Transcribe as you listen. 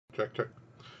Check, check.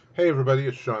 Hey everybody,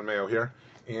 it's Shawn Mayo here,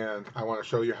 and I want to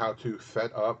show you how to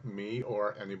set up me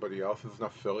or anybody else as an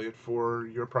affiliate for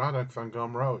your products on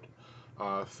Gumroad.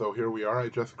 So here we are. I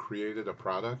just created a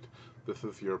product. This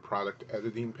is your product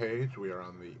editing page. We are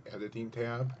on the editing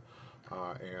tab,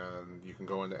 and you can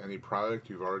go into any product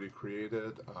you've already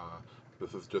created.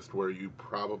 This is just where you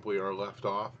probably are left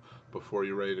off before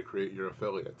you're ready to create your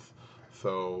affiliates.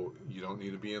 So you don't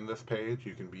need to be in this page.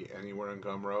 You can be anywhere in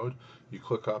Gumroad. You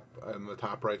click up in the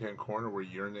top right hand corner where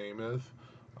your name is.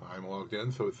 I'm logged in,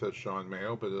 so it says Shawn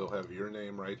Mayo, but it'll have your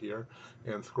name right here.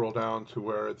 And scroll down to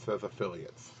where it says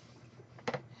affiliates.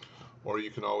 Or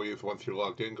you can always, once you're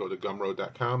logged in, go to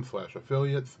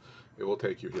gumroad.com/affiliates. It will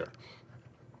take you here.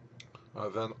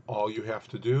 Then all you have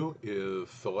to do is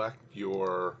select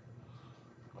your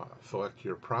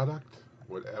product,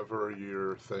 whatever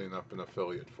you're setting up an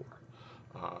affiliate for.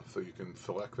 So you can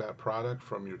select that product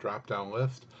from your drop-down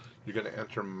list. You're going to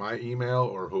enter my email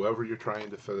or whoever you're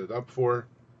trying to set it up for.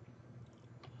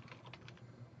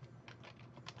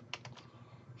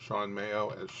 Shawn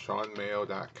Mayo at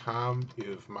ShawnMayo.com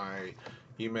is my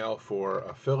email for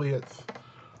affiliates.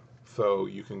 So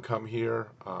you can come here,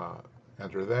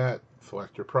 enter that,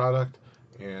 select your product,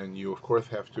 and you of course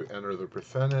have to enter the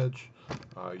percentage.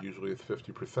 Usually it's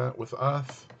 50% with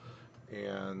us,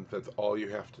 and that's all you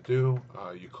have to do.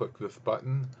 You click this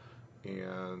button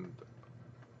and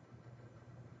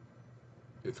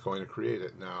it's going to create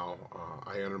it. Now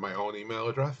I enter my own email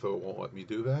address, so it won't let me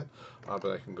do that, but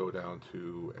I can go down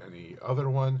to any other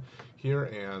one here,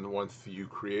 and once you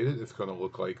create it, it's going to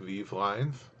look like these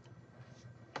lines.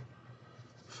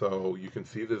 So you can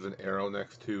see there's an arrow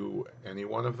next to any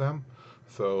one of them,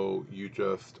 so you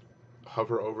just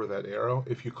hover over that arrow.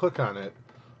 If you click on it,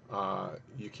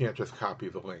 you can't just copy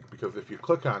the link, because if you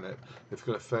click on it, it's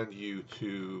going to send you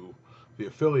to the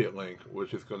affiliate link,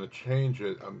 which is going to change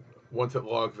it. Once it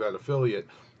logs that affiliate,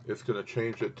 it's going to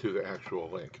change it to the actual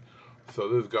link. So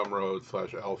this is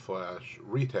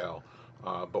Gumroad/L/retail,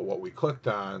 but what we clicked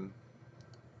on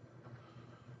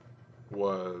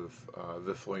was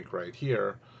this link right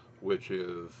here, which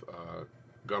is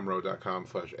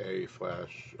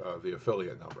gumroad.com/a/the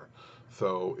affiliate number.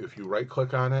 So if you right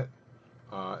click on it,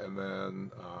 and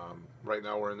then right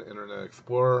now we're in the Internet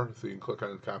Explorer, so you can click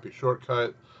on the copy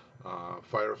shortcut.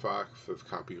 Firefox says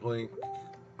copy link.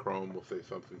 Chrome will say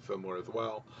something similar as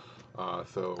well.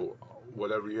 So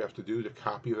whatever you have to do to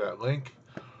copy that link,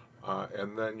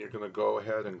 and then you're going to go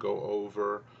ahead and go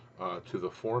over to the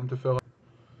form to fill out.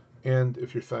 And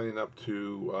if you're signing up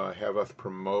to have us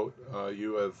promote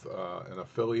you as an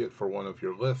affiliate for one of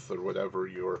your lists or whatever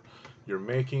you're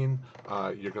making,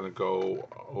 you're going to go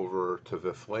over to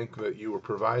this link that you were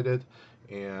provided,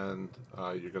 and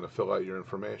you're going to fill out your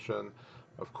information,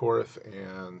 of course,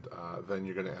 and then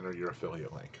you're going to enter your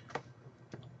affiliate link.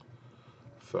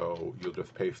 So you'll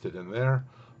just paste it in there.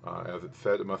 As it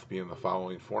said, it must be in the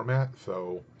following format.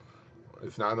 So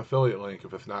it's not an affiliate link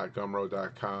if it's not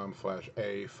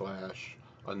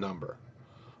gumroad.com/a/a number.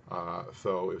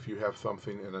 So if you have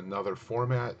something in another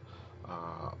format,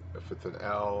 if it's an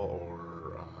L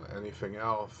or anything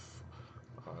else,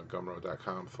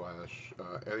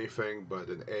 gumroad.com/anything but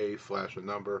an a/a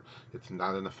number, it's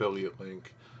not an affiliate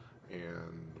link,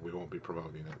 and we won't be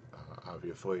promoting it,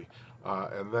 obviously.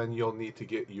 And then you'll need to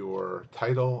get your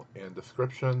title and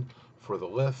description for the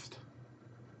list.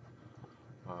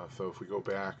 So if we go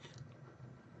back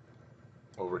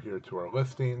over here to our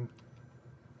listing,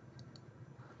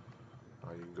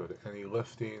 you can go to any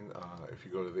listing. If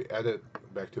you go to the edit,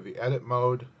 back to the edit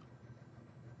mode,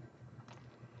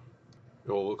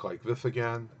 it will look like this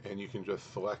again, and you can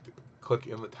just click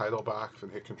in the title box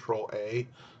and hit Control A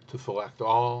to select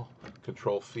all,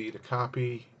 Control C to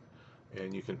copy,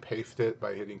 and you can paste it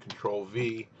by hitting Control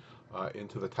V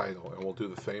into the title, and we'll do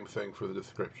the same thing for the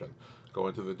description. Go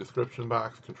into the description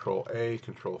box, Control A,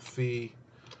 Control C,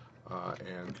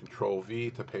 and Control V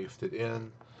to paste it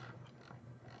in.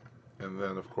 And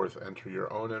then, of course, enter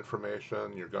your own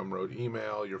information, your Gumroad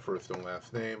email, your first and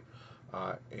last name,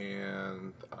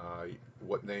 and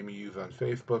what name you use on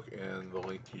Facebook, and the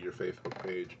link to your Facebook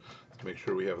page to make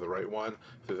sure we have the right one.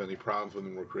 If there's any problems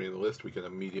when we're creating the list, we can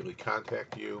immediately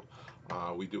contact you.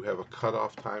 We do have a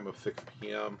cutoff time of 6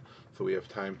 p.m., so we have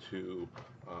time to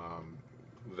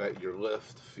vet your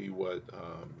list, see what's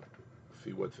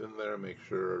in there, make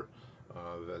sure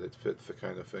that it fits the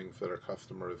kind of things that our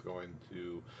customer is going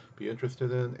to be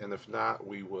interested in, and if not,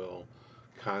 we will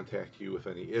contact you with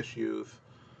any issues,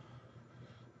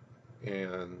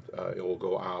 and it will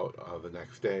go out the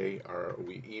next day.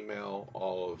 We email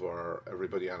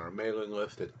everybody on our mailing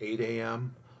list at 8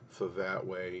 a.m., so that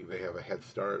way they have a head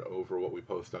start over what we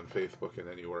post on Facebook and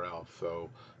anywhere else. So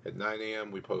at 9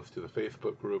 a.m. we post to the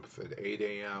Facebook groups. At 8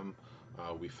 a.m.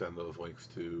 We send those links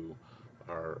to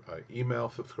our email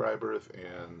subscribers,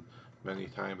 and many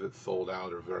times it's sold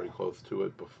out or very close to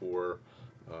it before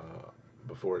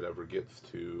it ever gets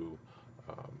to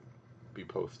um, be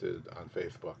posted on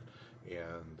Facebook.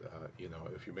 And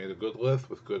if you made a good list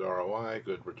with good ROI,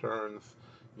 good returns,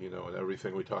 and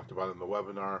everything we talked about in the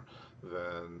webinar,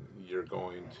 then you're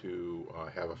going to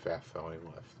have a fast-selling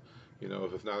list.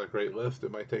 If it's not a great list,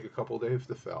 it might take a couple days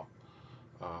to sell.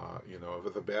 If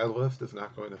it's a bad list, it's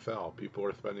not going to sell. People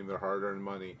are spending their hard-earned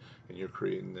money, and you're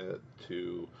creating it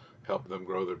to help them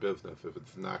grow their business. If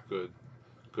it's not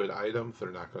good items,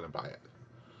 they're not going to buy it.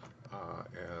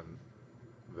 And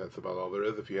that's about all there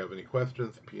is. If you have any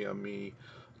questions, PM me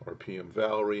or PM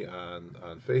Valerie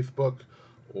on Facebook,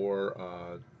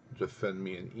 or just send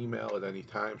me an email at any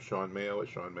time, Shawn Mayo at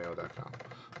ShawnMayo.com.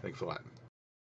 Thanks a lot.